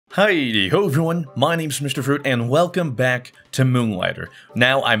Hi ho everyone, my name's Mr. Fruit and welcome back to Moonlighter.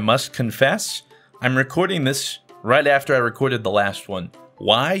 Now I must confess, I'm recording this right after I recorded the last one.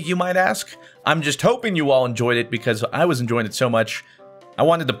 Why, you might ask? I'm just hoping you all enjoyed it because I was enjoying it so much, I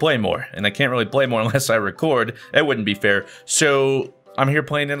wanted to play more. And I can't really play more unless I record, that wouldn't be fair. So I'm here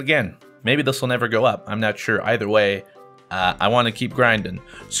playing it again. Maybe this will never go up, I'm not sure. Either way, I want to keep grinding.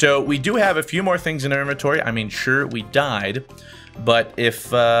 So we do have a few more things in our inventory. I mean, sure, we died. But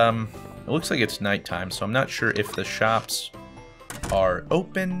if, it looks like it's nighttime, so I'm not sure if the shops are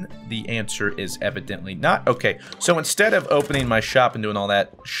open. The answer is evidently not. Okay, so instead of opening my shop and doing all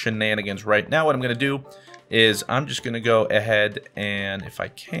that shenanigans right now, what I'm going to do is I'm just going to go ahead and, if I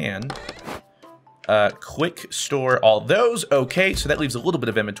can, quick store all those. Okay, so that leaves a little bit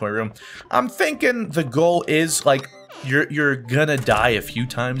of inventory room. I'm thinking the goal is, like, you're gonna die a few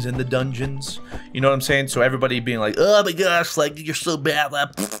times in the dungeons. You know what I'm saying? So everybody being like, oh my gosh, like, you're so bad.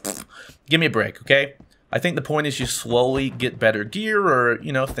 Give me a break, okay? I think the point is you slowly get better gear or,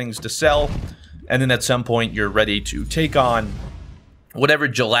 you know, things to sell. And then at some point you're ready to take on whatever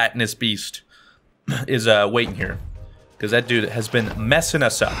gelatinous beast is waiting here. Because that dude has been messing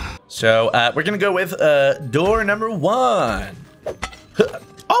us up. So we're gonna go with door number 1.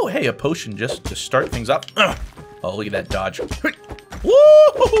 Oh, hey, a potion just to start things up. Oh, look at that dodge.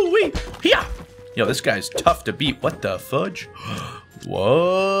 Woo-hoo-wee! Yeah! Yo, this guy's tough to beat. What the fudge?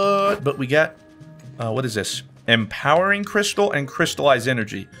 What? But we got, what is this? Empowering crystal and crystallized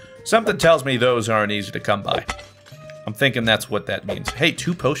energy. Something tells me those aren't easy to come by. I'm thinking that's what that means. Hey,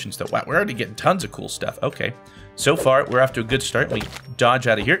 2 potions though. Wow, we're already getting tons of cool stuff. Okay. So far, we're off to a good start. We dodge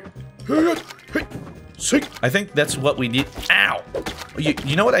out of here. I think that's what we need. Ow!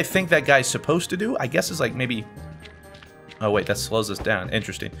 You know what I think that guy's supposed to do? I guess is like maybe... Oh wait, that slows us down.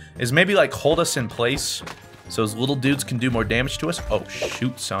 Interesting. Is maybe like hold us in place so those little dudes can do more damage to us? Oh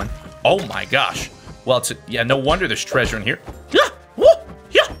shoot, son. Oh my gosh. Well, it's yeah, no wonder there's treasure in here. Yeah! Woo!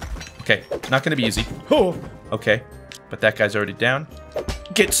 Yeah! Okay, not gonna be easy. Oh! Okay, but that guy's already down.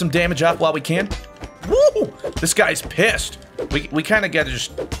 Get some damage off while we can. Woo! This guy's pissed. We kind of gotta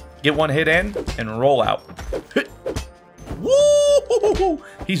just get one hit in and roll out. Woo!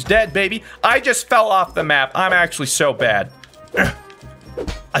 He's dead, baby. I just fell off the map. I'm actually so bad.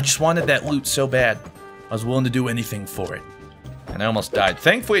 I just wanted that loot so bad. I was willing to do anything for it. And I almost died.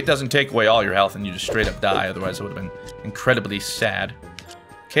 Thankfully, it doesn't take away all your health and you just straight up die. Otherwise, it would have been incredibly sad.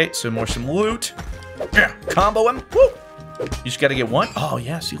 Okay, so some loot. Combo him. Woo! You just gotta get one. Oh,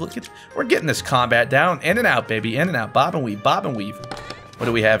 yeah. See, look at... We're getting this combat down. In and out, baby. In and out. Bob and weave. Bob and weave. What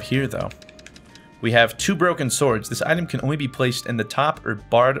do we have here, though? We have 2 broken swords. This item can only be placed in the top or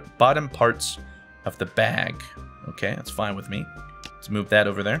bottom parts of the bag. Okay, that's fine with me. Let's move that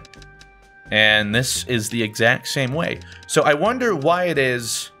over there. And this is the exact same way. So I wonder why it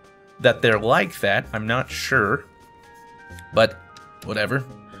is that they're like that. I'm not sure. But whatever.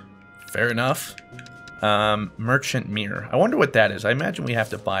 Fair enough. Merchant mirror. I wonder what that is. I imagine we have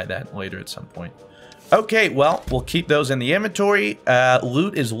to buy that later at some point. Okay, well, we'll keep those in the inventory.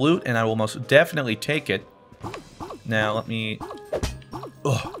 Loot is loot, and I will most definitely take it. Now, let me...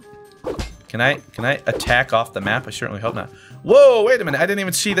 Ugh. Can I attack off the map? I certainly hope not. Whoa, wait a minute. I didn't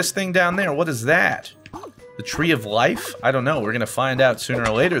even see this thing down there. What is that? The Tree of Life? I don't know. We're going to find out sooner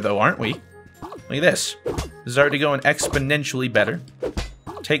or later, though, aren't we? Look at this. This is already going exponentially better.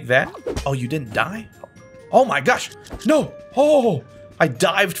 Take that. Oh, you didn't die? Oh, my gosh. No. Oh, I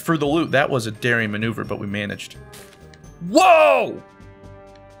dived for the loot. That was a daring maneuver, but we managed. Whoa!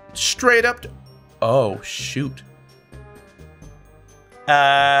 Straight up. Oh, shoot.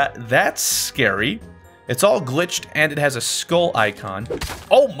 That's scary. It's all glitched, and it has a skull icon.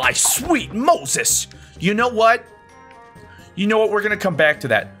 Oh, my sweet Moses! You know what? You know what? We're going to come back to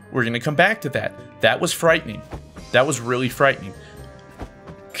that. We're going to come back to that. That was frightening. That was really frightening.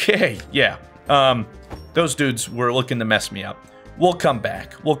 Okay, yeah. Those dudes were looking to mess me up. We'll come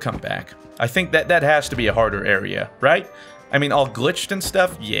back. We'll come back. I think that has to be a harder area, right? I mean, all glitched and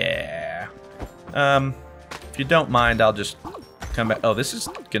stuff? Yeah. If you don't mind, I'll just come back. Oh, this is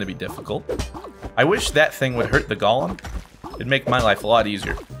going to be difficult. I wish that thing would hurt the golem. It'd make my life a lot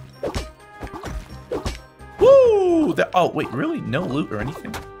easier. Woo! Oh, wait, really? No loot or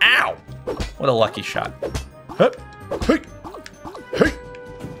anything? Ow! What a lucky shot. Hup. Hey! Hey!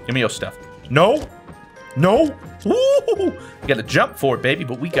 Give me your stuff. No! No! Woo! You gotta jump for it, baby,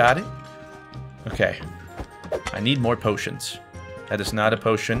 but we got it. Okay. I need more potions. That is not a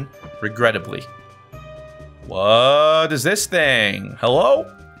potion, regrettably. What is this thing? Hello?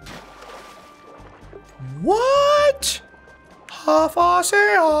 What?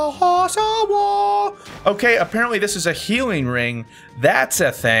 Okay, apparently this is a healing ring. That's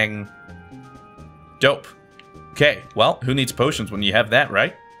a thing. Dope. Okay, well, who needs potions when you have that,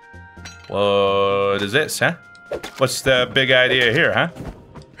 right? What is this, huh? What's the big idea here, huh?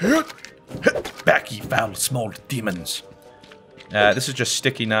 Back, ye foul small demons. This is just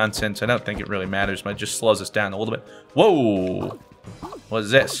sticky nonsense. I don't think it really matters, but it just slows us down a little bit. Whoa! What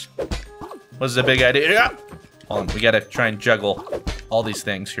is this? What's the big idea? Hold on, we gotta try and juggle all these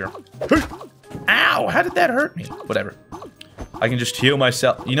things here. Ow! How did that hurt me? Whatever. I can just heal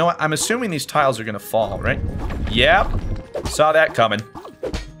myself. You know what? I'm assuming these tiles are gonna fall, right? Yep. Saw that coming.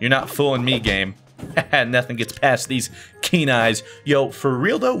 You're not fooling me, game. Nothing gets past these keen eyes. Yo, for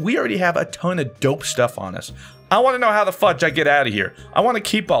real though, we already have a ton of dope stuff on us. I want to know how the fudge I get out of here. I want to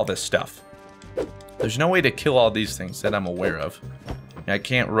keep all this stuff. There's no way to kill all these things that I'm aware of. I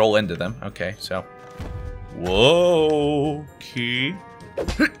can't roll into them. Okay, so. Whoa. Key.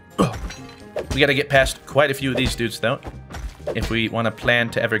 We got to get past quite a few of these dudes, though, if we want to plan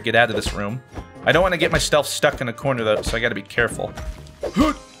to ever get out of this room. I don't want to get myself stuck in a corner, though, so I got to be careful.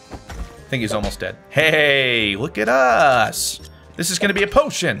 I think he's almost dead. Hey, look at us. This is going to be a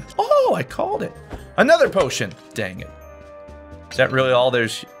potion. Oh, I called it. Another potion. Dang it. Is that really all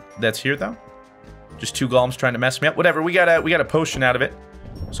that's here, though? Just two golems trying to mess me up? Whatever, we got a potion out of it,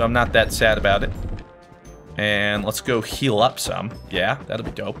 so I'm not that sad about it. And let's go heal up some. Yeah, that'll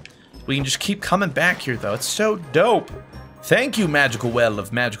be dope. We can just keep coming back here, though. It's so dope. Thank you, magical well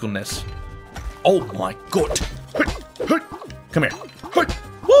of magicalness. Oh, my God. Come here.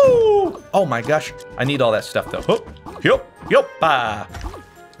 Woo! Oh, my gosh. I need all that stuff, though. Yup.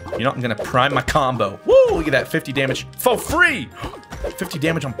 You know, I'm going to prime my combo. Woo! Look at that. 50 damage for free. 50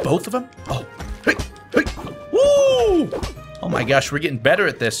 damage on both of them? Oh. Hey. Woo! Oh, my gosh. We're getting better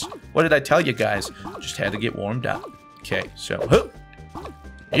at this. What did I tell you guys? Just had to get warmed up. Okay, so.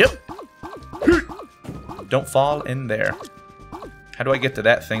 Yep. Don't fall in there. How do I get to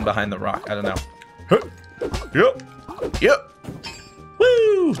that thing behind the rock? I don't know. Yep.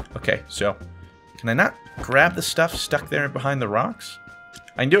 Woo! Okay, so. Can I not grab the stuff stuck there behind the rocks?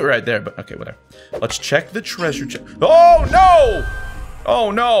 I can do it right there, but okay, whatever. Let's check the treasure chest. Oh, no!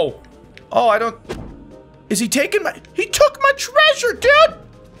 Oh, no. Oh, I don't... Is he taking my... He took my treasure, dude!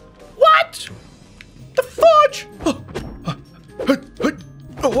 What? The fudge?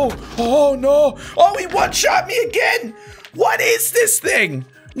 Oh, no. Oh, he one-shot me again! What is this thing?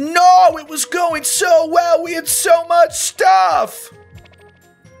 No, it was going so well. We had so much stuff.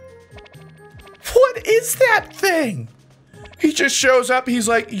 What is that thing? He just shows up. He's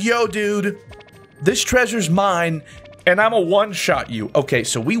like, yo, dude, this treasure's mine, and I'm a one-shot you. Okay,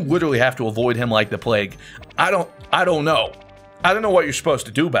 so we literally have to avoid him like the plague. I don't know. I don't know what you're supposed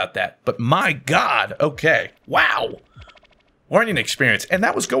to do about that, but my God, okay. Wow. Learning experience. And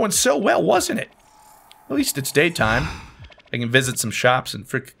that was going so well, wasn't it? At least it's daytime. I can visit some shops and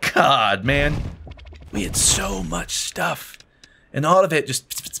frick. God, man. We had so much stuff. And all of it just...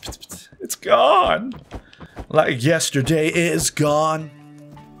 It's gone. Like yesterday is gone.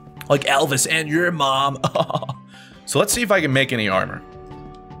 Like Elvis and your mom. So let's see if I can make any armor.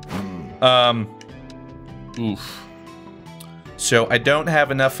 Oof. So I don't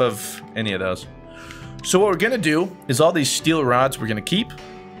have enough of any of those. So what we're gonna do is all these steel rods we're gonna keep.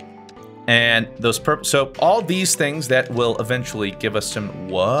 And those so all these things that will eventually give us some...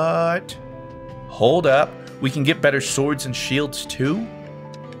 What? Hold up. We can get better swords and shields too?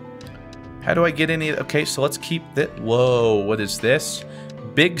 How do I get any... Okay, so let's keep that... Whoa, what is this?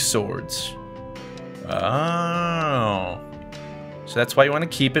 Big swords. Oh. So that's why you want to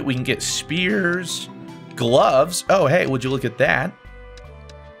keep it. We can get spears, gloves. Oh, hey, would you look at that?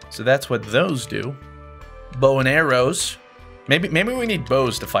 So that's what those do. Bow and arrows. Maybe we need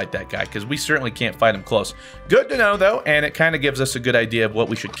bows to fight that guy, because we certainly can't fight him close. Good to know, though, and it kind of gives us a good idea of what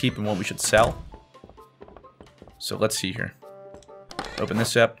we should keep and what we should sell. So let's see here. Open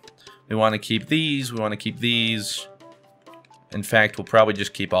this up. We want to keep these. We want to keep these. In fact, we'll probably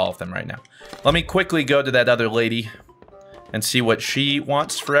just keep all of them right now. Let me quickly go to that other lady and see what she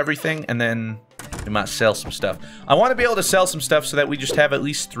wants for everything, and then we might sell some stuff. I want to be able to sell some stuff so that we just have at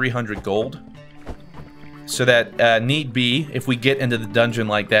least 300 gold. So that, need be, if we get into the dungeon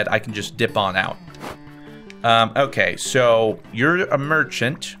like that, I can just dip on out. Okay, so you're a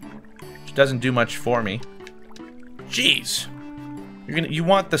merchant, which doesn't do much for me. Jeez. You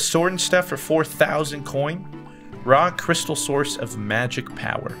want the sword and stuff for 4,000 coin? Raw crystal source of magic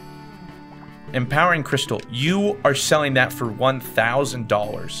power. Empowering crystal. You are selling that for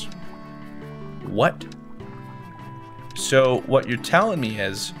 $1,000. What? So what you're telling me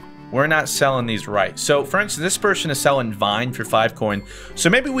is we're not selling these right. So, for instance, this person is selling Vine for 5 coin. So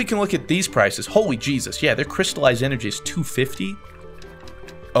maybe we can look at these prices. Holy Jesus. Yeah, their crystallized energy is 250.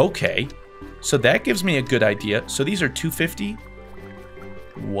 Okay. So that gives me a good idea. So these are 250.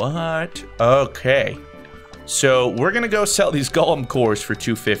 What? Okay. So we're going to go sell these golem cores for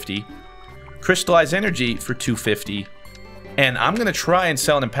 250. Crystallized energy for 250. And I'm going to try and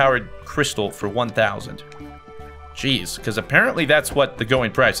sell an empowered crystal for 1,000. Jeez, because apparently that's what the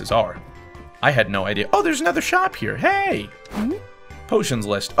going prices are. I had no idea. Oh, there's another shop here. Hey! Potions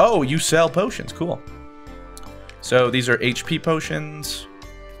list. Oh, you sell potions. Cool. So these are HP potions.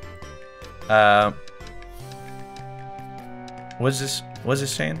 What's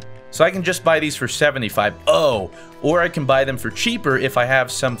this saying? So I can just buy these for 75. Oh, or I can buy them for cheaper if I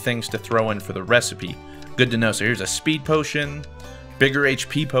have some things to throw in for the recipe. Good to know. So here's a speed potion, bigger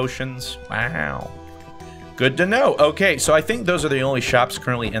HP potions. Wow. Good to know. Okay, so I think those are the only shops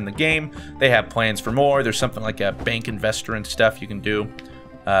currently in the game. They have plans for more. There's something like a bank investor and stuff you can do.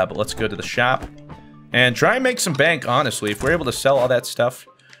 But let's go to the shop and try and make some bank, honestly. If we're able to sell all that stuff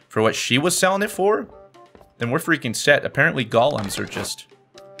for what she was selling it for, then we're freaking set. Apparently golems are just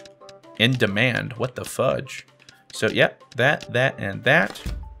in demand. What the fudge? So, yep, that, and that.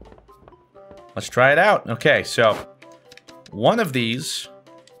 Let's try it out. Okay, so one of these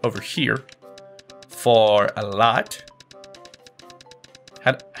over here for a lot.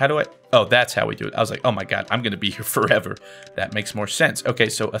 How do I... Oh, that's how we do it. I was like, oh my god, I'm going to be here forever. That makes more sense. Okay,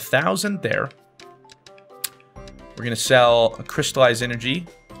 so 1,000 there. We're going to sell a crystallized energy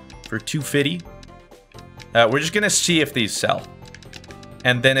for 250. We're just going to see if these sell.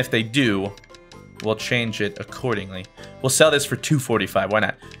 And then if they do, we'll change it accordingly. We'll sell this for 245. Why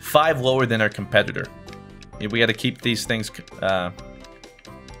not? 5 lower than our competitor. We got to keep these things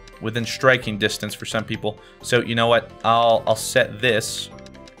within striking distance for some people. So you know what? I'll set this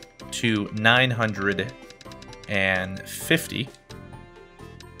to 950.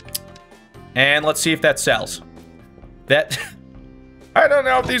 And let's see if that sells. That... I don't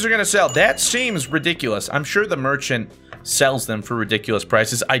know if these are going to sell. That seems ridiculous. I'm sure the merchant sells them for ridiculous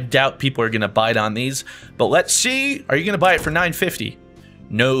prices. I doubt people are going to bite on these. But let's see. Are you going to buy it for 950?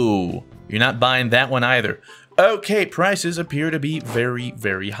 No. You're not buying that one either. Okay, prices appear to be very,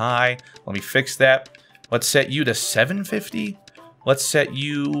 very high. Let me fix that. Let's set you to 750. Let's set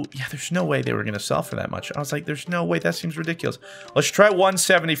you... Yeah, there's no way they were going to sell for that much. I was like, there's no way. That seems ridiculous. Let's try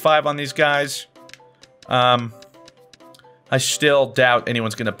 175 on these guys. I still doubt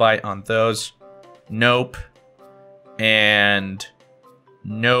anyone's going to bite on those. Nope. And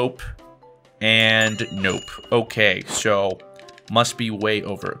nope. And nope. Okay, so must be way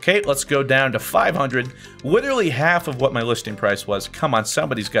over. Okay, let's go down to 500. Literally half of what my listing price was. Come on,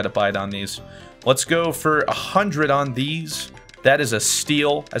 somebody's got to bite on these. Let's go for 100 on these. That is a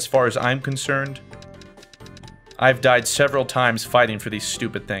steal as far as I'm concerned. I've died several times fighting for these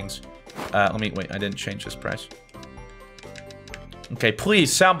stupid things. Let me, wait, I didn't change this price. Okay,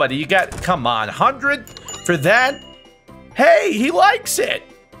 please, somebody, you got, come on, 100 for that? Hey, he likes it.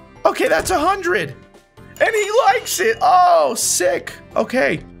 Okay, that's 100. And he likes it. Oh, sick.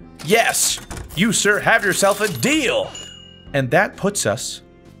 Okay. Yes, you, sir, have yourself a deal. And that puts us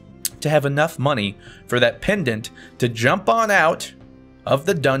to have enough money for that pendant to jump on out of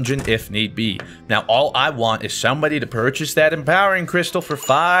the dungeon if need be. Now, all I want is somebody to purchase that empowering crystal for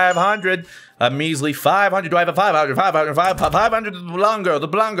 500. A measly 500. Do I have a 500? 500, 500 the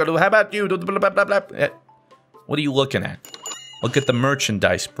Blanco. How about you? Blah, blah, blah, blah. What are you looking at? Look at the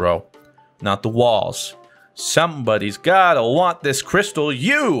merchandise, bro. Not the walls. Somebody's gotta want this crystal.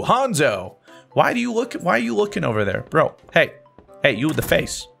 You, Hanzo. Why are you looking over there? Bro, hey, you with the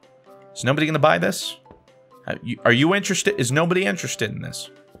face. Is nobody gonna buy this? Are you interested? Is nobody interested in this?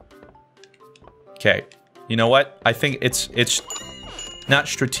 Okay. You know what? I think it's not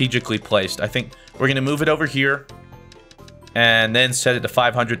strategically placed. I think we're gonna move it over here and then set it to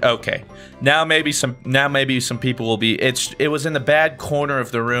 500. Okay. Now maybe some people will be... It was in the bad corner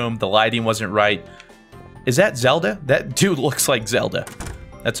of the room. The lighting wasn't right. Is that Zelda? That dude looks like Zelda.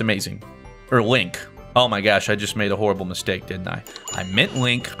 That's amazing. Or Link. Oh my gosh, I just made a horrible mistake, didn't I? I meant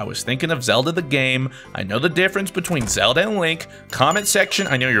Link. I was thinking of Zelda the game. I know the difference between Zelda and Link. Comment section,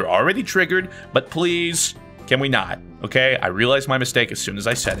 I know you're already triggered, but please, can we not? Okay, I realized my mistake as soon as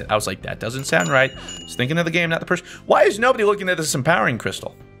I said it. I was like, that doesn't sound right. I was thinking of the game, not the person. Why is nobody looking at this empowering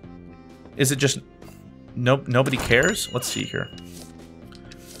crystal? Is it just... nobody cares? Let's see here.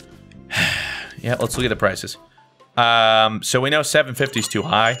 Yeah, let's look at the prices. So we know 750 is too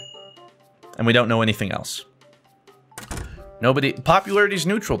high. And we don't know anything else. Nobody... Popularity's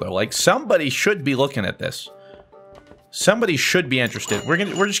neutral, though. Like, somebody should be looking at this. Somebody should be interested.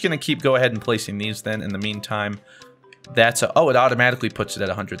 We're just gonna go ahead and placing these then. In the meantime, that's a, oh, it automatically puts it at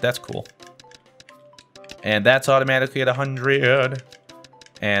 100. That's cool. And that's automatically at 100.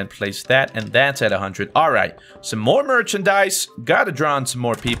 And place that, and that's at 100. All right, some more merchandise. Gotta draw on some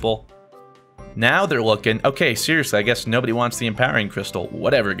more people. Now they're looking. Okay, seriously, I guess nobody wants the empowering crystal.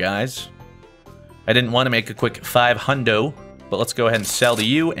 Whatever, guys. I didn't want to make a quick 500, but let's go ahead and sell to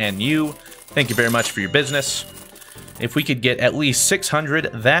you and you. Thank you very much for your business. If we could get at least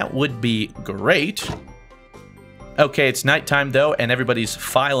 600, that would be great. Okay, it's nighttime, though, and everybody's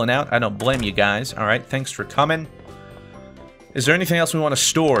filing out. I don't blame you guys. All right, thanks for coming. Is there anything else we want to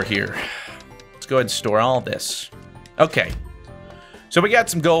store here? Let's go ahead and store all this. Okay. So we got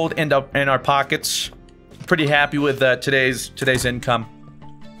some gold in our pockets. Pretty happy with today's income.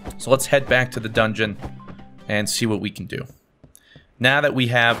 So let's head back to the dungeon and see what we can do. Now that we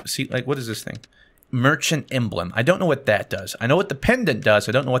have... See, like, what is this thing? Merchant emblem. I don't know what that does. I know what the pendant does.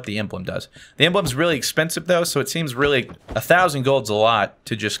 I don't know what the emblem does. The emblem's really expensive, though, so it seems really... 1,000 gold's a lot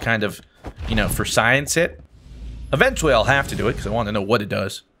to just kind of, you know, for science it. Eventually, I'll have to do it because I want to know what it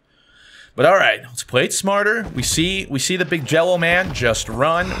does. But all right, let's play it smarter. We see the big Jello man. Just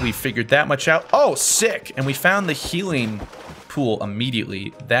run. We figured that much out. Oh, sick! And we found the healing pool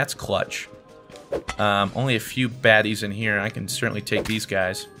immediately. That's clutch. Only a few baddies in here. I can certainly take these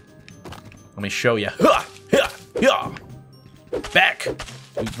guys. Let me show you. Back,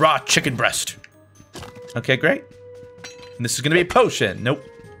 you raw chicken breast. Okay, great. And this is gonna be a potion. Nope.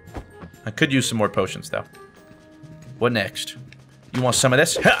 I could use some more potions though. What next? You want some of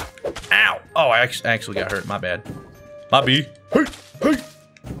this? Ha! Ow! Oh, I actually got hurt. My bad. My B. Hey! Hey!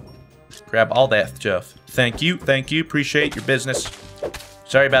 Grab all that stuff. Thank you. Thank you. Appreciate your business.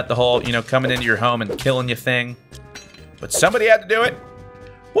 Sorry about the whole, you know, coming into your home and killing you thing. But somebody had to do it.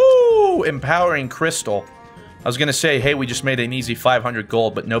 Woo! Empowering crystal. I was going to say, hey, we just made an easy 500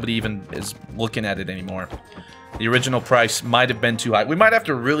 gold, but nobody even is looking at it anymore. The original price might have been too high. We might have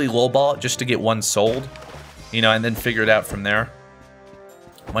to really lowball it just to get one sold. You know, and then figure it out from there.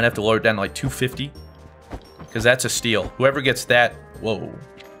 Might have to lower it down to like 250. Because that's a steal. Whoever gets that, whoa.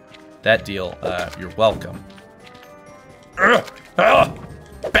 That deal, you're welcome.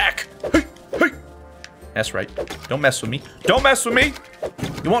 Back! Hey, hey. That's right. Don't mess with me. Don't mess with me!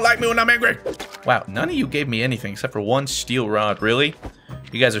 You won't like me when I'm angry! Wow, none of you gave me anything except for one steel rod. Really?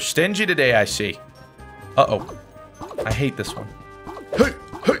 You guys are stingy today, I see. Uh-oh. I hate this one. Hey,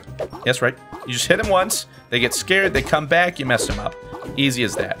 hey. That's right. You just hit them once. They get scared, they come back, you mess them up. Easy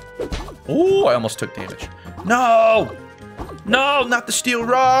as that. Ooh, I almost took damage. No! No, not the steel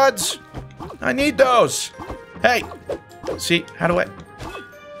rods! I need those! Hey! See, how do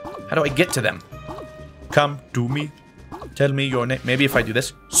I get to them? Come to me. Tell me your name. Maybe if I do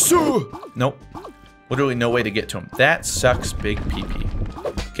this. Nope. Literally no way to get to him. That sucks big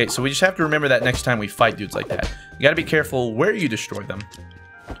PP. Okay, so we just have to remember that next time we fight dudes like that. You gotta be careful where you destroy them.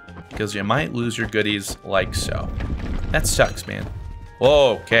 Because you might lose your goodies like so. That sucks, man.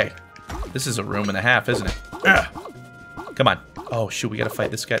 Whoa, okay. This is a room and a half, isn't it? Ugh. Come on. Oh, shoot, we gotta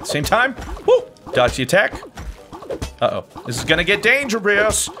fight this guy at the same time. Woo! Dodge the attack. Uh-oh. This is gonna get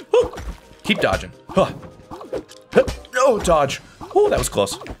dangerous. Woo! Keep dodging. Huh. No, dodge. Woo, that was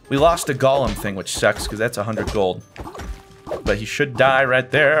close. We lost a golem thing, which sucks, because that's 100 gold. But he should die right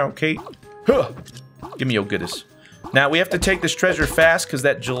there, okay? Huh. Give me your goodies. Now, we have to take this treasure fast, because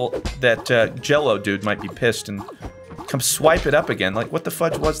that Jello dude might be pissed and come swipe it up again. Like, what the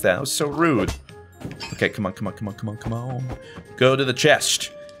fudge was that? That was so rude. Okay, come on, come on, come on, come on, come on. Go to the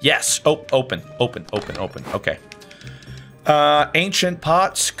chest. Yes. Oh, open, open, open, open. Okay. Ancient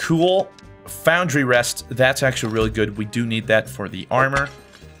pots, cool. Foundry rest, that's actually really good. We do need that for the armor.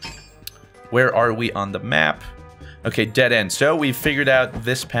 Where are we on the map? Okay, dead end. So we've figured out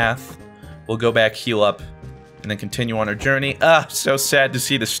this path. We'll go back, heal up, and then continue on our journey. Ah, so sad to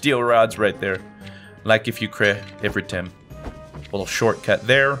see the steel rods right there. Like if you crit every time. Little shortcut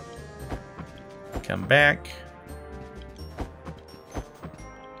there. Come back.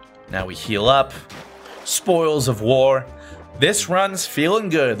 Now we heal up. Spoils of war. This run's feeling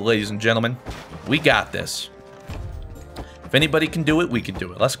good, ladies and gentlemen. We got this. If anybody can do it, we can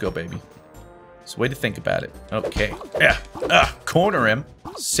do it. Let's go, baby. It's a way to think about it. Okay. Yeah. Corner him.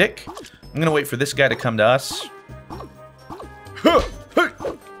 Sick. I'm gonna wait for this guy to come to us.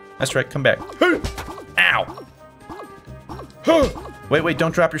 That's right, come back. Ow. Wait, wait,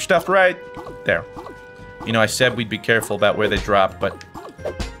 don't drop your stuff right there. You know, I said we'd be careful about where they drop, but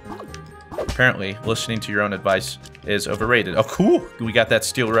apparently listening to your own advice is overrated. Oh, cool. We got that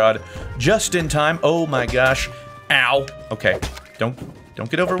steel rod just in time. Oh my gosh. Ow. Okay. Don't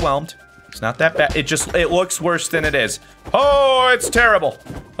get overwhelmed. It's not that bad. It looks worse than it is. Oh, it's terrible.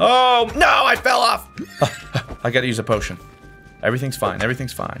 Oh, no, I fell off. I gotta use a potion. Everything's fine.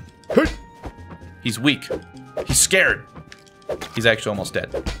 Everything's fine. He's weak. He's scared. He's actually almost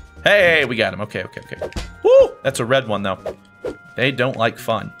dead. Hey, we got him. Okay, okay, okay. Woo! That's a red one, though. They don't like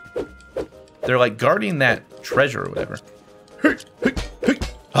fun. They're like guarding that treasure or whatever.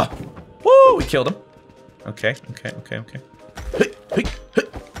 Woo! We killed him. Okay, okay, okay, okay.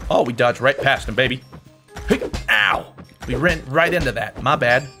 Oh, we dodged right past him, baby. Ow! We ran right into that. My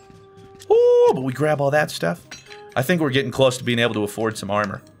bad. Ooh, but we grab all that stuff. I think we're getting close to being able to afford some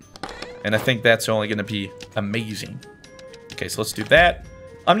armor. And I think that's only going to be amazing. Okay, so let's do that.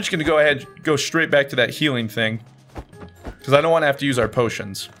 I'm just going to go ahead and go straight back to that healing thing. Because I don't want to have to use our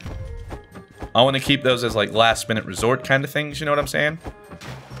potions. I want to keep those as like last minute resort kind of things, you know what I'm saying?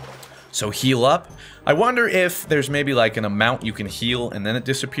 So heal up. I wonder if there's maybe like an amount you can heal and then it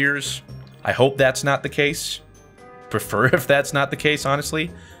disappears. I hope that's not the case. Prefer if that's not the case,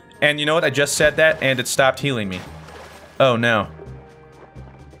 honestly. And you know what? I just said that and it stopped healing me. Oh no.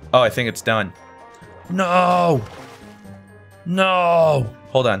 Oh, I think it's done. No! No!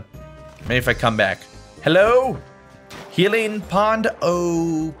 Hold on. Maybe if I come back. Hello? Healing pond?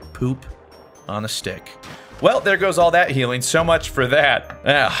 Oh, poop on a stick. Well, there goes all that healing. So much for that.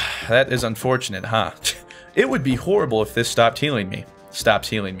 Ah, that is unfortunate, huh? It would be horrible if this stopped healing me. Stops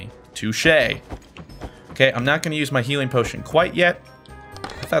healing me. Touché. Okay, I'm not going to use my healing potion quite yet.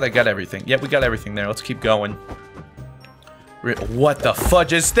 I thought I got everything. Yep, we got everything there. Let's keep going. What the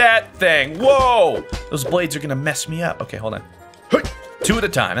fudge is that thing? Whoa! Those blades are going to mess me up. Okay, hold on. 2 at a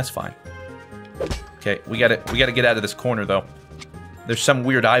time. That's fine. Okay, we gotta get out of this corner, though. There's some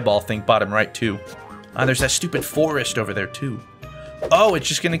weird eyeball thing bottom right, too. There's that stupid forest over there, too. Oh, it's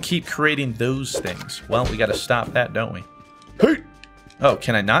just gonna keep creating those things. Well, we gotta stop that, don't we? Hey! Oh,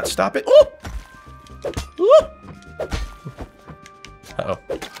 can I not stop it? Oh! Uh-oh.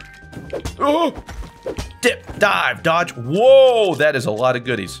 Oh! Dip, dive, dodge. Whoa, that is a lot of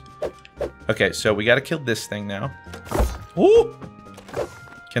goodies. Okay, so we gotta kill this thing now. Woo!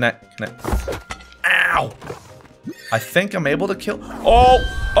 Can I? Ow! I think I'm able to kill. Oh!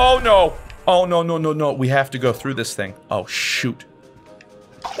 Oh no! Oh no, no, no, no. We have to go through this thing. Oh, shoot.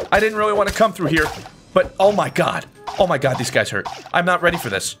 I didn't really want to come through here, but oh my god. Oh my god, these guys hurt. I'm not ready for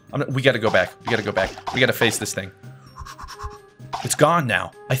this. We gotta go back. We gotta go back. We gotta face this thing. It's gone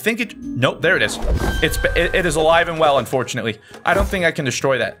now. I think it... Nope, there it is. It is alive and well, unfortunately. I don't think I can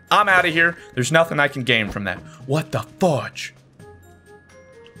destroy that. I'm out of here. There's nothing I can gain from that. What the fudge?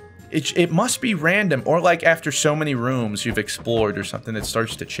 It must be random, or like after so many rooms you've explored or something, it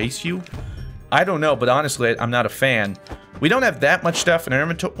starts to chase you. I don't know, but honestly, I'm not a fan. We don't have that much stuff in our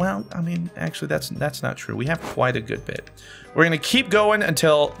inventory. Well, I mean, actually, that's not true. We have quite a good bit. We're gonna keep going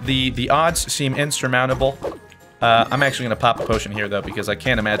until the odds seem insurmountable. I'm actually gonna pop a potion here though, because I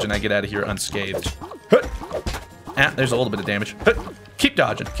can't imagine I get out of here unscathed. Ah, there's a little bit of damage. Keep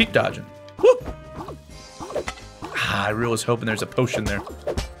dodging, keep dodging. Woo! Ah, I really was hoping there's a potion there.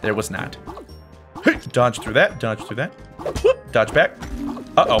 There was not. Dodge through that, dodge through that. Whoop, dodge back.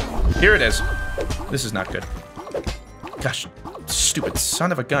 Uh-oh, here it is. This is not good. Gosh, stupid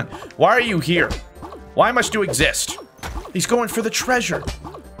son of a gun. Why are you here? Why must you exist? He's going for the treasure.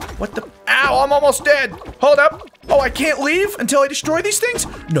 What the? Ow, I'm almost dead. Hold up. Oh, I can't leave until I destroy these things?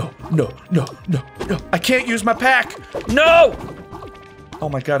 No, no, no, no, no. I can't use my pack. No! Oh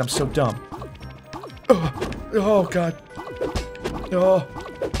my god, I'm so dumb. Oh god. Oh,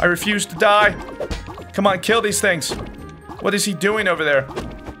 I refuse to die. Come on, kill these things. What is he doing over there?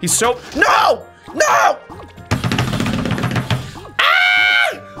 He's so... No! No!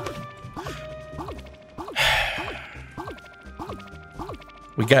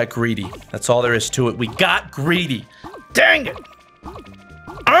 We got greedy. That's all there is to it. We got greedy. Dang it!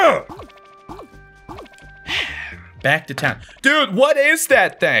 Back to town. Dude, what is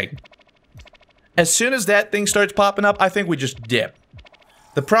that thing? As soon as that thing starts popping up, I think we just dip.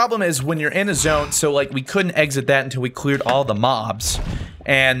 The problem is when you're in a zone, so like we couldn't exit that until we cleared all the mobs.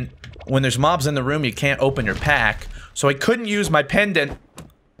 And when there's mobs in the room, you can't open your pack. So I couldn't use my pendant.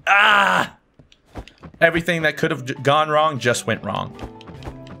 Ah! Everything that could have gone wrong just went wrong.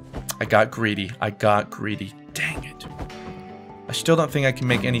 I got greedy. I got greedy. Dang it. I still don't think I can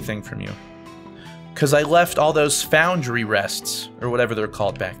make anything from you. Because I left all those foundry rests, or whatever they're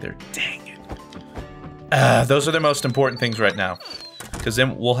called back there. Dang it. Those are the most important things right now. Because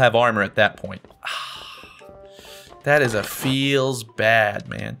then we'll have armor at that point. That is a feels bad,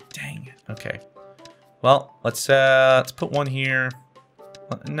 man. Dang it. Okay. Well, let's put one here.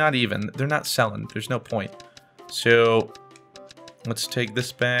 Not even. They're not selling. There's no point. So... let's take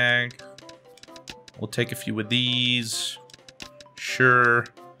this bag. We'll take a few of these. Sure.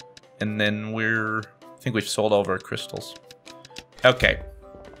 And then I think we've sold all of our crystals. Okay.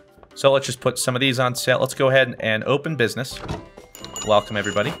 So let's just put some of these on sale. Let's go ahead and open business. Welcome,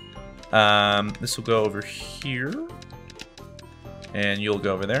 everybody. This will go over here. And you'll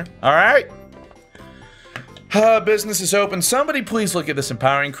go over there. All right. Business is open. Somebody please look at this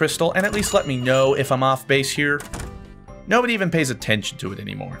empowering crystal and at least let me know if I'm off base here. Nobody even pays attention to it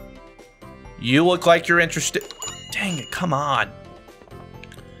anymore. You look like you're interested. Dang it, come on.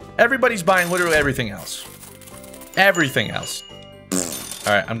 Everybody's buying literally everything else. Everything else.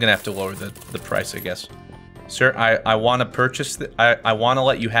 Alright, I'm gonna have to lower the price, I guess. Sir, I want to purchase I want to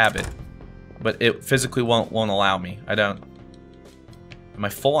let you have it. But it physically won't allow me. I don't. Am I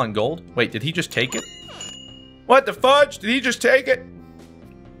full on gold? Wait, did he just take it? What the fudge? Did he just take it?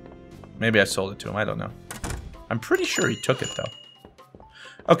 Maybe I sold it to him. I don't know. I'm pretty sure he took it, though.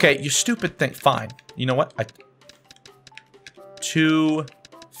 Okay, you stupid thing. Fine. You know what?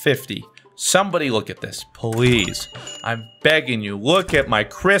 $250. Somebody look at this, please. I'm begging you. Look at my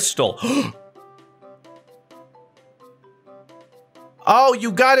crystal. Oh,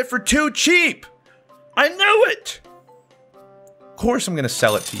 you got it for too cheap. I knew it. Of course I'm going to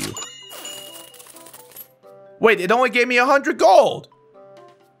sell it to you. Wait, it only gave me 100 gold.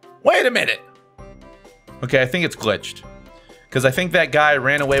 Wait a minute. Okay, I think it's glitched. Because I think that guy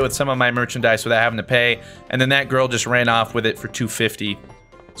ran away with some of my merchandise without having to pay. And then that girl just ran off with it for $250.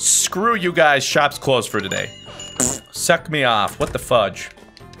 Screw you guys, shop's closed for today. Suck me off, what the fudge.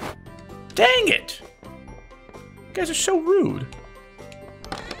 Dang it. You guys are so rude.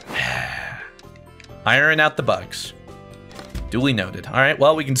 Iron out the bugs. Duly noted. Alright,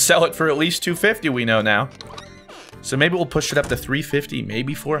 well, we can sell it for at least $250, we know now. So maybe we'll push it up to $350,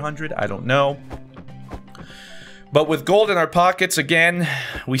 maybe $400, I don't know. But with gold in our pockets again,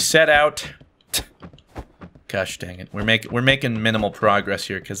 we set out. Gosh dang it, we're making minimal progress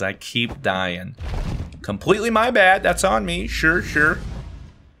here because I keep dying. Completely my bad, that's on me, sure.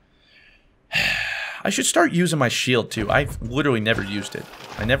 I should start using my shield too. I've literally never used it.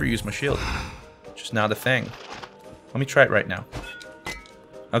 I never use my shield. Just not a thing. Let me try it right now.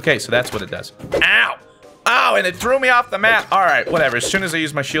 Okay, so that's what it does. Ow! Oh, and it threw me off the map. All right, whatever. As soon as I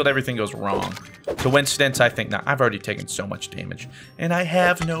use my shield, everything goes wrong. Coincidence? I think not. I've already taken so much damage. And I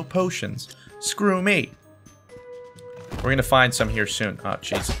have no potions. Screw me. We're going to find some here soon. Oh,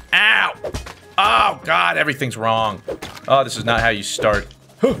 jeez. Ow! Oh, God, everything's wrong. Oh, this is not how you start.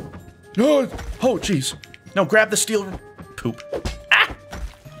 Oh, jeez. No, grab the steel poop. Ah!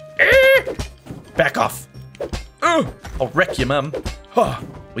 Back off. I'll wreck you, Mum. Oh,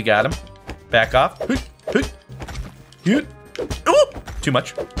 we got him. Back off. Too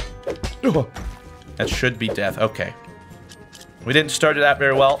much. That should be death. Okay. We didn't start it out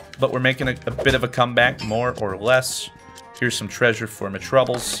very well, but we're making a bit of a comeback, more or less. Here's some treasure for my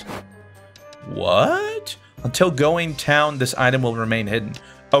troubles. What? Until going town, this item will remain hidden.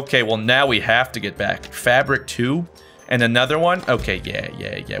 Okay, well now we have to get back. Fabric 2 and another one? Okay,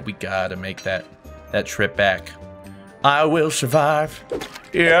 yeah. We gotta make that trip back. I will survive.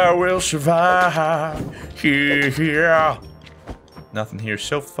 Yeah, I will survive. Yeah. Nothing here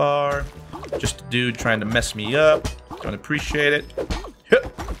so far. Just a dude trying to mess me up. Don't appreciate it.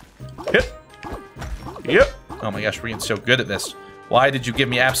 Yep. Oh my gosh, we're getting so good at this. Why did you give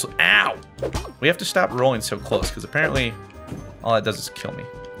me absolute... Ow! We have to stop rolling so close, because apparently all that does is kill me.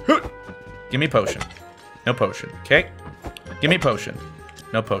 Give me potion. No potion. Okay. Give me potion.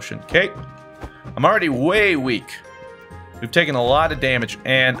 No potion. Okay. I'm already way weak. We've taken a lot of damage,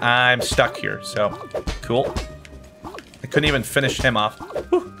 and I'm stuck here, so cool. I couldn't even finish him off.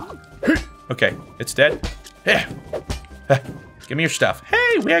 Okay, it's dead. Yeah. Give me your stuff.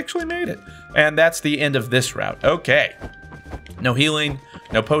 Hey, we actually made it. And that's the end of this route. Okay. No healing,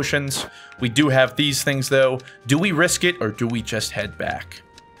 no potions. We do have these things, though. Do we risk it, or do we just head back?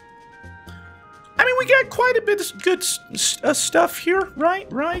 I mean, we got quite a bit of good stuff here, right?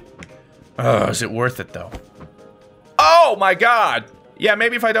 Oh, is it worth it, though? Oh, my God. Yeah,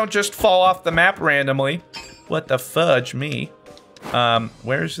 maybe if I don't just fall off the map randomly. What the fudge, me?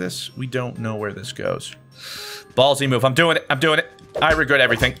 Where is this? We don't know where this goes. Ballsy move. I'm doing it. I regret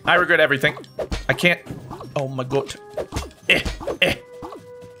everything. I can't. Oh, my God.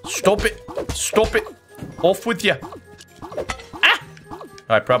 Stop it. Off with you. Ah! Oh,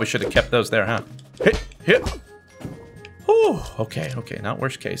 I probably should have kept those there, huh? Hit. Whew. Okay. Not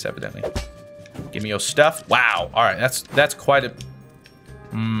worst case, evidently. Give me your stuff. Wow. All right, that's quite a...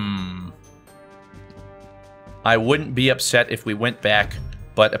 I wouldn't be upset if we went back,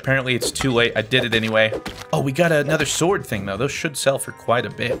 but apparently it's too late. I did it anyway. Oh, we got another sword thing, though. Those should sell for quite a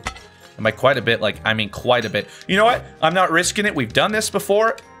bit. And by quite a bit, like, I mean quite a bit. You know what? I'm not risking it. We've done this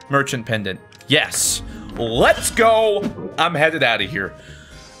before. Merchant pendant. Yes. Let's go. I'm headed out of here.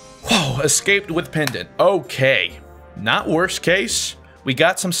 Whoa, escaped with pendant. Okay. Not worst case. We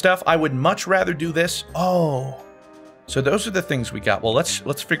got some stuff. I would much rather do this. Oh. So those are the things we got. Well, let's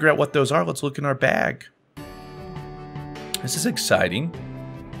figure out what those are. Let's look in our bag. This is exciting.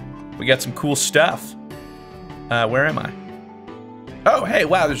 We got some cool stuff. Where am I? Oh, hey,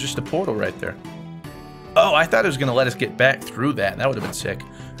 wow, there's just a portal right there. Oh, I thought it was going to let us get back through that. That would have been sick.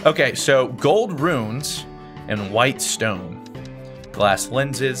 Okay, so gold runes and white stone. Glass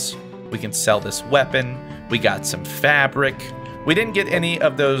lenses. We can sell this weapon. We got some fabric. We didn't get any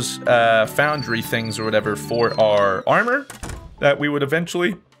of those foundry things or whatever for our armor that we would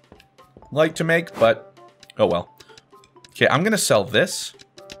eventually like to make, but oh well. Okay, I'm going to sell this.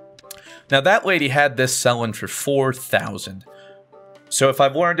 Now, that lady had this selling for 4,000. So if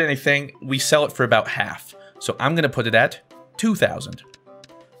I've learned anything, we sell it for about half. So I'm going to put it at 2,000.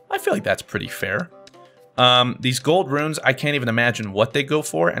 I feel like that's pretty fair. These gold runes, I can't even imagine what they go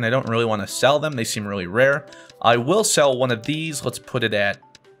for, and I don't really want to sell them. They seem really rare. I will sell one of these. Let's put it at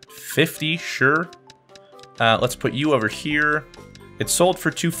 50, sure. Let's put you over here. It's sold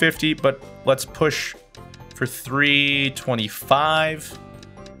for 250, but let's push for 325.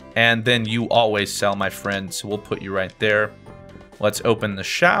 And then you always sell, my friend, so we'll put you right there. Let's open the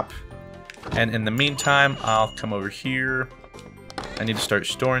shop. And in the meantime, I'll come over here. I need to start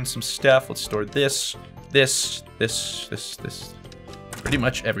storing some stuff. Let's store this. This. Pretty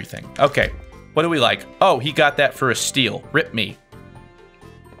much everything. Okay, what do we like? Oh, he got that for a steal. Rip me.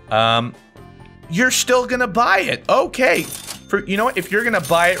 You're still gonna buy it. Okay. You know what? If you're gonna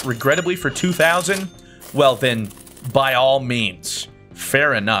buy it regrettably for 2,000, well then, by all means.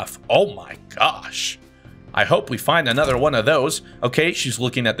 Fair enough. Oh my gosh. I hope we find another one of those. Okay, she's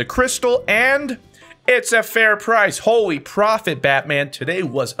looking at the crystal, and it's a fair price. Holy profit, Batman. Today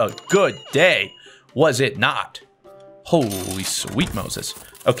was a good day. Was it not? Holy sweet Moses.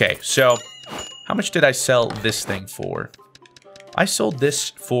 Okay, so how much did I sell this thing for? I sold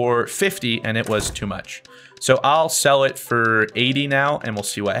this for 50 and it was too much. So I'll sell it for 80 now and we'll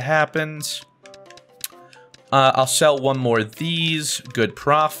see what happens. I'll sell one more of these. Good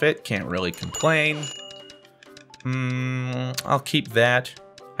profit. Can't really complain. I'll keep that.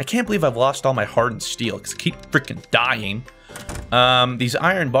 I can't believe I've lost all my hardened steel because I keep freaking dying. These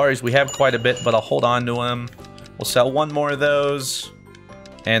iron bars, we have quite a bit, but I'll hold on to them. We'll sell one more of those.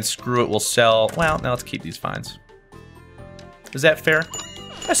 And screw it, we'll sell... Well, now let's keep these fines. Is that fair?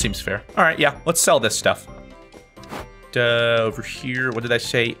 That seems fair. Alright, yeah, let's sell this stuff. Over here, what did I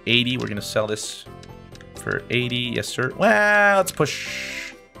say? 80, we're gonna sell this for 80. Yes, sir. Well, let's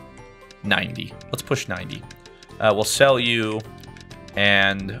push 90. Let's push 90. We'll sell you,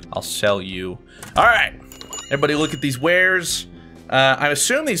 and I'll sell you. Alright, everybody look at these wares. I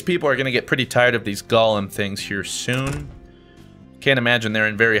assume these people are gonna get pretty tired of these golem things here soon. Can't imagine they're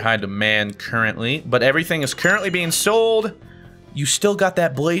in very high demand currently, but everything is currently being sold. You still got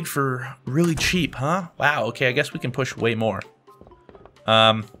that blade for really cheap, huh? Wow, okay, I guess we can push way more.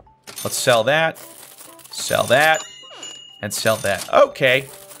 Let's sell that, and sell that. Okay,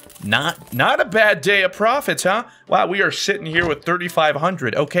 not a bad day of profits, huh? Wow, we are sitting here with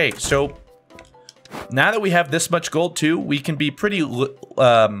 3,500. Okay, so now that we have this much gold too, we can be pretty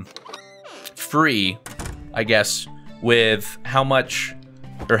free, I guess, with how much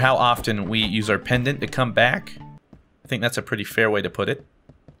or how often we use our pendant to come back. I think that's a pretty fair way to put it.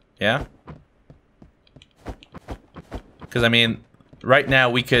 Yeah? Because, I mean, right now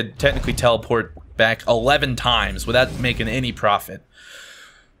we could technically teleport back 11 times without making any profit.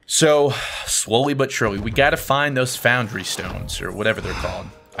 So, slowly but surely, we gotta find those foundry stones, or whatever they're called.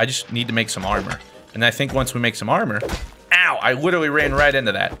 I just need to make some armor. And I think once we make some armor... Ow! I literally ran right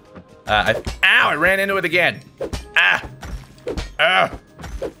into that. Ow! I ran into it again.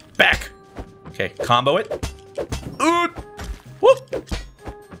 Back. Okay, combo it.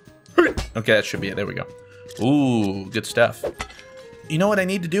 Okay, that should be it. There we go. Ooh, good stuff. You know what I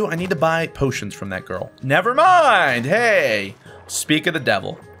need to do? I need to buy potions from that girl. Never mind. Hey, speak of the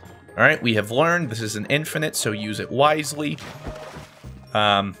devil. All right, we have learned this is an infinite, so use it wisely.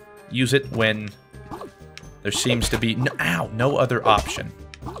 Use it when there seems to be no other option.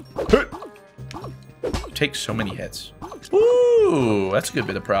 Take so many hits. Ooh, that's a good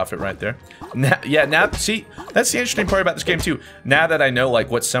bit of profit right there. Now, see, that's the interesting part about this game too. Now that I know like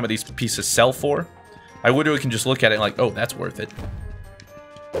what some of these pieces sell for, I literally can just look at it and like, oh, that's worth it.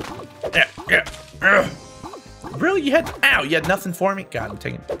 Really, you had nothing for me? God, I'm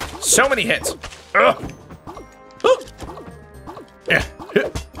taking so many hits.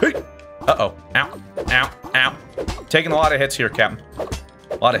 Uh-oh. Ow. Ow. Ow. Taking a lot of hits here, Captain.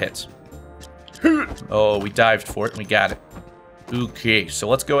 A lot of hits. Oh, we dived for it and we got it. Okay, so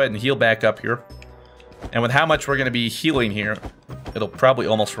let's go ahead and heal back up here. And with how much we're going to be healing here, it'll probably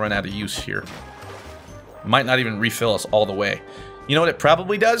almost run out of use here. Might not even refill us all the way. You know what it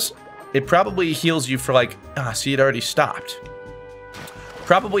probably does? It probably heals you for like... see, it already stopped.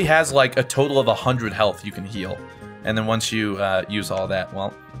 Probably has like a total of 100 health you can heal. And then once you use all that,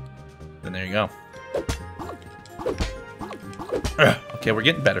 well, then there you go. Okay, we're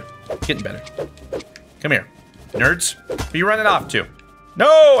getting better. Getting better. Come here, nerds. Who are you running off to?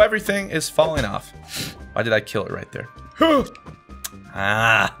 No, everything is falling off. Why did I kill it right there?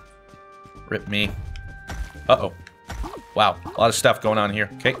 Rip me. Uh-oh. Wow, a lot of stuff going on here.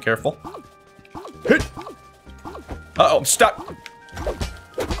 Okay, careful. Uh-oh, I'm stuck.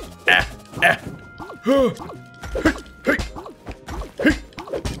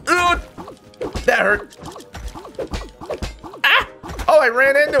 That hurt. Oh, I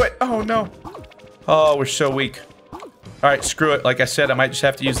ran into it. Oh, no. Oh, we're so weak. All right, screw it. Like I said, I might just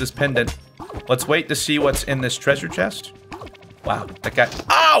have to use this pendant. Let's wait to see what's in this treasure chest. Wow, that guy...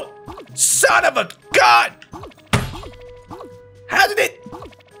 Oh! Son of a gun! How did it...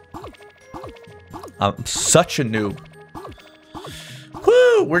 I'm such a noob.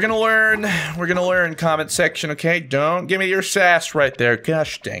 Woo! We're gonna learn. We're gonna learn, comment section, okay? Don't give me your sass right there.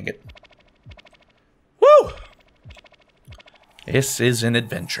 Gosh dang it. Woo! This is an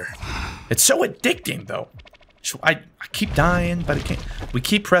adventure. It's so addicting, though. I keep dying, but I can't. We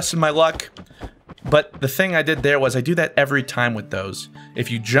keep pressing my luck. But the thing I did there was I do that every time with those. If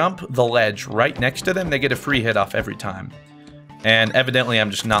you jump the ledge right next to them, they get a free hit off every time. And evidently,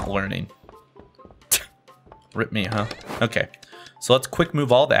 I'm just not learning. Rip me, huh? Okay. So let's quick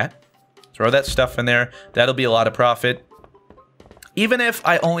move all that. Throw that stuff in there. That'll be a lot of profit. Even if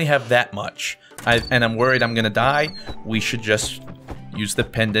I only have that much, and I'm worried I'm going to die, we should just use the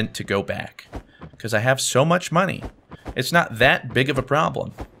pendant to go back. Because I have so much money. It's not that big of a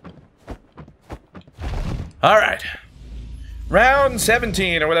problem. Alright. Round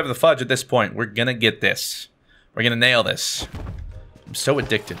 17, or whatever the fudge at this point. We're going to get this. We're going to nail this. I'm so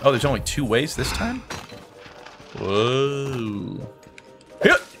addicted. Oh, there's only 2 ways this time? Whoa.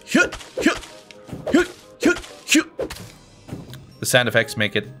 The sound effects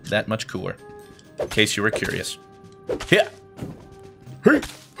make it that much cooler. In case you were curious. Yeah.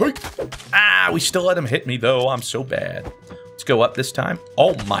 Ah, we still let him hit me, though. I'm so bad. Let's go up this time.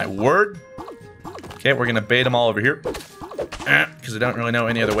 Oh, my word. Okay, we're going to bait them all over here. Because I don't really know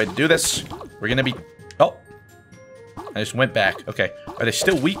any other way to do this. We're going to be... Oh. I just went back. Okay. Are they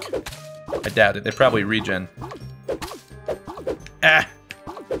still weak? I doubt it. They probably regen.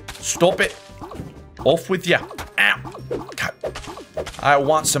 Stop it. Off with ya. Ow. God. I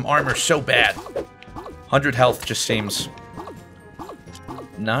want some armor so bad. 100 health just seems...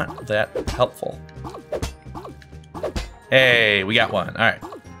 not that helpful. Hey, we got one. All right.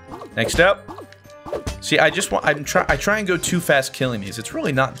 Next up. See, I try and go too fast killing these. It's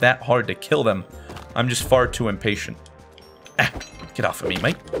really not that hard to kill them. I'm just far too impatient. Get off of me,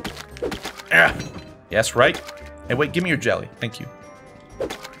 mate. Yes, right. Hey, wait, give me your jelly. Thank you.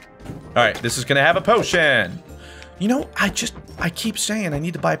 All right, this is gonna have a potion. You know, I keep saying I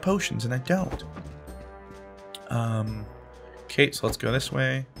need to buy potions and I don't. Okay, so let's go this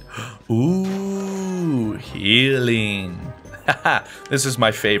way. Ooh, healing. This is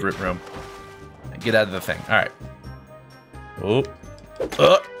my favorite room. Get out of the thing. All right. Oh.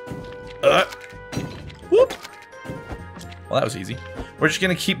 Whoop. Well, that was easy. We're just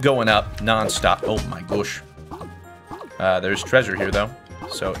gonna keep going up non-stop. Oh my gosh. There's treasure here, though.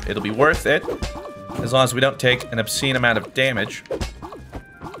 So it'll be worth it. As long as we don't take an obscene amount of damage.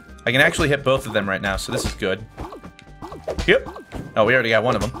 I can actually hit both of them right now, so this is good. Yep. Oh, we already got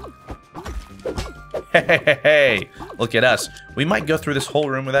one of them. Hey, look at us. We might go through this whole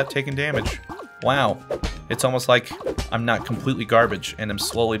room without taking damage. Wow. It's almost like I'm not completely garbage, and I'm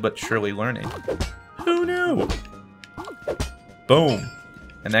slowly but surely learning. Who knew? Boom.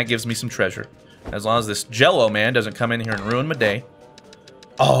 And that gives me some treasure. As long as this Jello man doesn't come in here and ruin my day.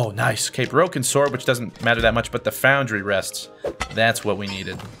 Oh, nice. Okay, broken sword, which doesn't matter that much, but the foundry rests. That's what we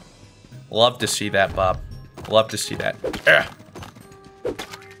needed. Love to see that, Bob. Love to see that.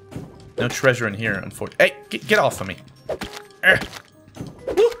 No treasure in here, unfortunately. Hey, get off of me.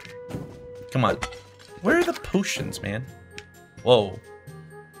 Woo. Come on. Where are the potions, man? Whoa.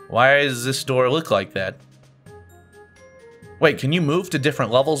 Why does this door look like that? Wait, can you move to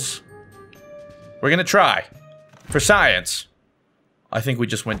different levels? We're gonna try. For science. I think we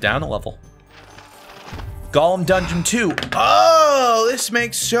just went down a level. Golem Dungeon 2. Oh, Oh, this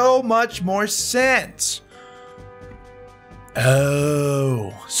makes so much more sense.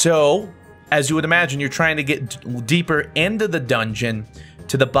 Oh, so as you would imagine, you're trying to get deeper into the dungeon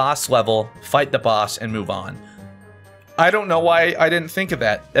to the boss level, fight the boss, and move on. I don't know why I didn't think of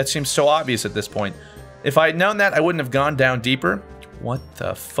that. That seems so obvious at this point. If I had known that, I wouldn't have gone down deeper. What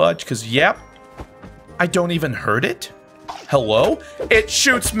the fudge? Because, yep, I don't even hurt it. Hello? It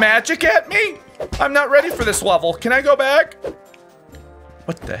shoots magic at me? I'm not ready for this level. Can I go back?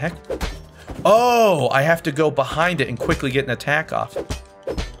 What the heck? Oh, I have to go behind it and quickly get an attack off.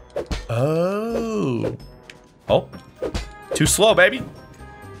 Oh. Oh. Too slow, baby.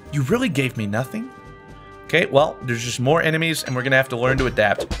 You really gave me nothing? Okay, well, there's just more enemies, and we're gonna have to learn to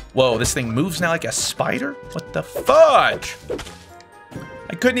adapt. Whoa, this thing moves now like a spider? What the fudge?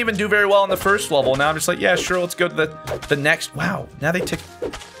 I couldn't even do very well in the first level. Now I'm just like, yeah, sure, let's go to the next. Wow, now they take...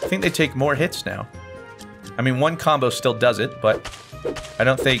 I think they take more hits now. I mean, one combo still does it, but I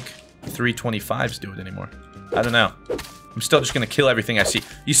don't think 325s do it anymore. I don't know. I'm still just gonna kill everything I see.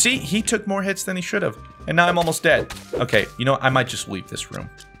 You see, he took more hits than he should have, and now I'm almost dead. Okay, you know what? I might just leave this room.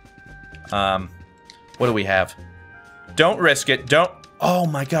 What do we have? Don't risk it. Don't... Oh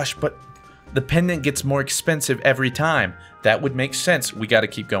my gosh, but the pendant gets more expensive every time. That would make sense. We gotta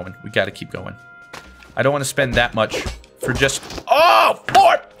keep going. We gotta keep going. I don't want to spend that much for just... Oh,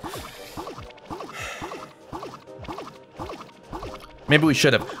 Lord! Maybe we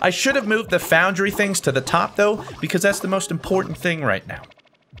should have. I should have moved the foundry things to the top, though, because that's the most important thing right now.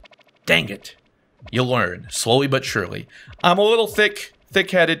 Dang it. You'll learn, slowly but surely. I'm a little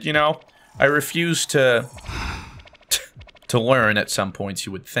thick-headed, you know. I refuse to learn at some points,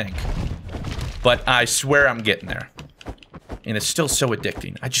 you would think. But I swear I'm getting there. And it's still so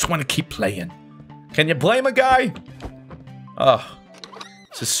addicting. I just want to keep playing. Can you blame a guy? Oh,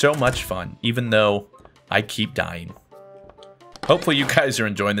 this is so much fun, even though I keep dying. Hopefully you guys are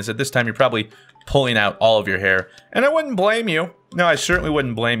enjoying this. At this time, you're probably pulling out all of your hair. And I wouldn't blame you. No, I certainly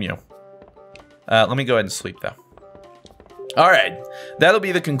wouldn't blame you. Let me go ahead and sleep, though. Alright, that'll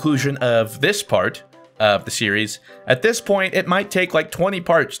be the conclusion of this part of the series. At this point, it might take like 20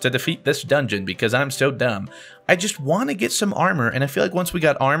 parts to defeat this dungeon because I'm so dumb. I just want to get some armor, and I feel like once we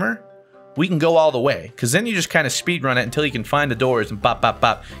got armor, we can go all the way. Because then you just kind of speedrun it until you can find the doors and pop, pop,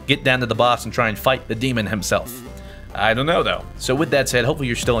 pop, get down to the boss and try and fight the demon himself. I don't know, though. So with that said, hopefully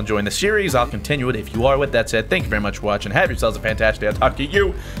you're still enjoying the series. I'll continue it if you are. With that said, thank you very much for watching. Have yourselves a fantastic day. I'll talk to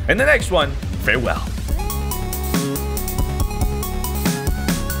you in the next one. Farewell.